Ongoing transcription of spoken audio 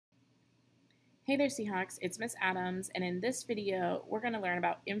Hey there, Seahawks. It's Miss Adams, and in this video, we're going to learn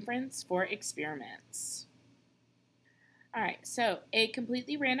about inference for experiments. All right, so a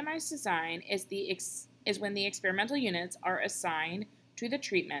completely randomized design is when the experimental units are assigned to the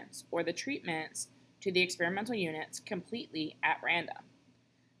treatments or the treatments to the experimental units completely at random.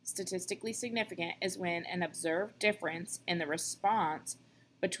 Statistically significant is when an observed difference in the response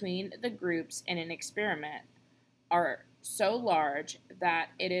between the groups in an experiment are so large that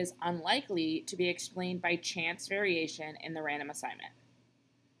it is unlikely to be explained by chance variation in the random assignment.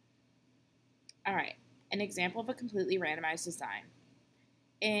 All right, an example of a completely randomized design.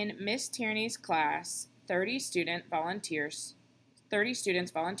 In Miss Tierney's class, 30 students volunteered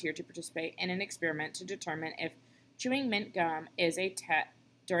to participate in an experiment to determine if chewing mint gum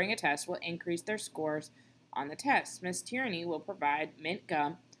during a test will increase their scores on the test. Miss Tierney will provide mint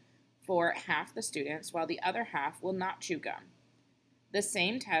gum for half the students, while the other half will not chew gum. The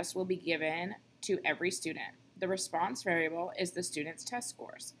same test will be given to every student. The response variable is the student's test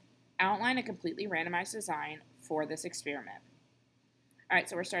scores. Outline a completely randomized design for this experiment. All right,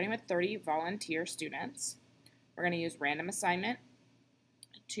 so we're starting with 30 volunteer students. We're going to use random assignment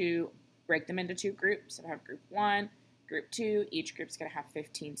to break them into two groups. So we have group 1, group 2. Each group's going to have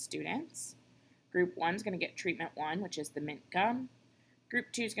 15 students. Group 1 is going to get treatment 1, which is the mint gum. Group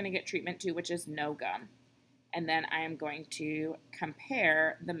 2 is going to get treatment 2, which is no gum. And then I am going to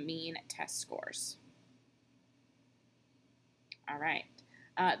compare the mean test scores. All right.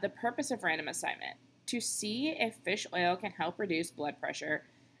 The purpose of random assignment. To see if fish oil can help reduce blood pressure,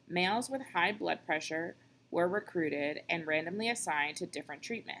 males with high blood pressure were recruited and randomly assigned to different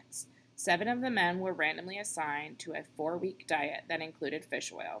treatments. 7 of the men were randomly assigned to a 4-week diet that included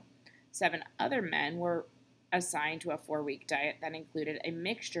fish oil. 7 other men were assigned to a 4-week diet that included a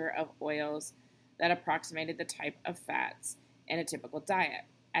mixture of oils that approximated the type of fats in a typical diet.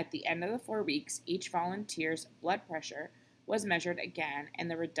 At the end of the 4 weeks, each volunteer's blood pressure was measured again,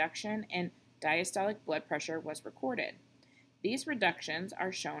 and the reduction in diastolic blood pressure was recorded. These reductions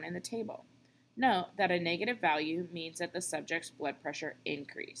are shown in the table. Note that a negative value means that the subject's blood pressure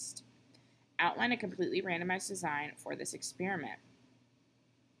increased. Outline a completely randomized design for this experiment.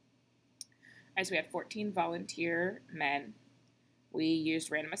 All right, so we had 14 volunteer men. We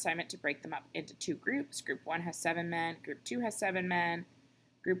used random assignment to break them up into two groups. Group 1 has 7 men. Group 2 has 7 men.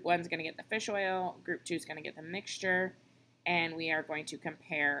 Group 1 is going to get the fish oil. Group 2 is going to get the mixture. And we are going to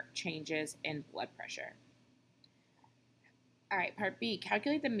compare changes in blood pressure. All right, part B,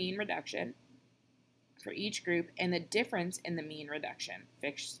 calculate the mean reduction for each group and the difference in the mean reduction,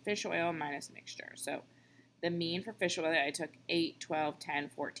 fish oil minus mixture. So the mean for fish oil, I took 8, 12, 10,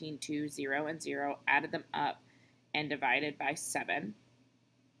 14, 2, 0, and 0, added them up, and divided by 7.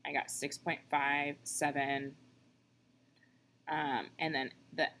 I got 6.57. And then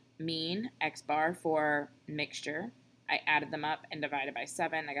the mean, x bar, for mixture, I added them up and divided by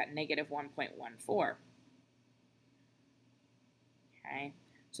 7. I got negative 1.14. Okay,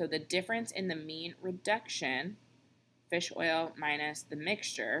 so the difference in the mean reduction, fish oil minus the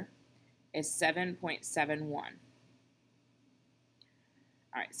mixture, is 7.71. All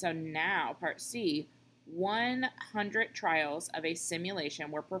right, so now part C, 100 trials of a simulation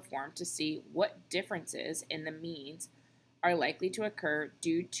were performed to see what differences in the means are likely to occur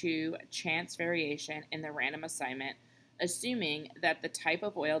due to chance variation in the random assignment, assuming that the type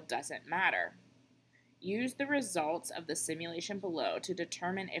of oil doesn't matter. Use the results of the simulation below to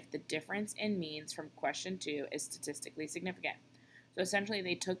determine if the difference in means from question 2 is statistically significant. So essentially,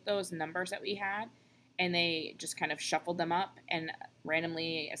 they took those numbers that we had and they just kind of shuffled them up and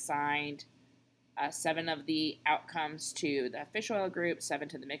randomly assigned 7 of the outcomes to the fish oil group, 7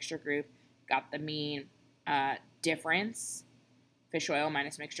 to the mixture group, got the mean difference, fish oil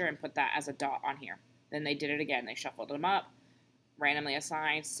minus mixture, and put that as a dot on here. Then they did it again. They shuffled them up, randomly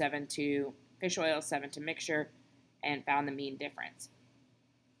assigned 7 to fish oil, 7 to mixture, and found the mean difference.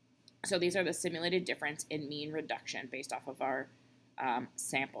 So these are the simulated difference in mean reduction based off of our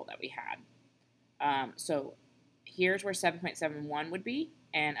sample that we had. So here's where 7.71 would be,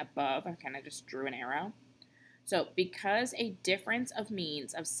 and above, I kind of just drew an arrow. So because a difference of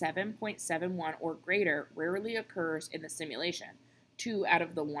means of 7.71 or greater rarely occurs in the simulation, 2 out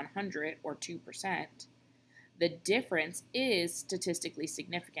of the 100, or 2%, the difference is statistically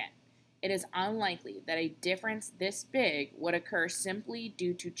significant. It is unlikely that a difference this big would occur simply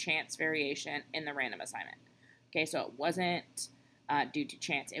due to chance variation in the random assignment. Okay, so it wasn't due to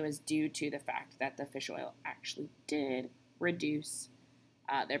chance. It was due to the fact that the fish oil actually did reduce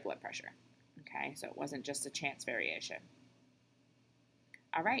their blood pressure. Okay, so it wasn't just a chance variation.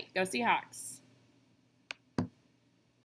 All right, go Seahawks.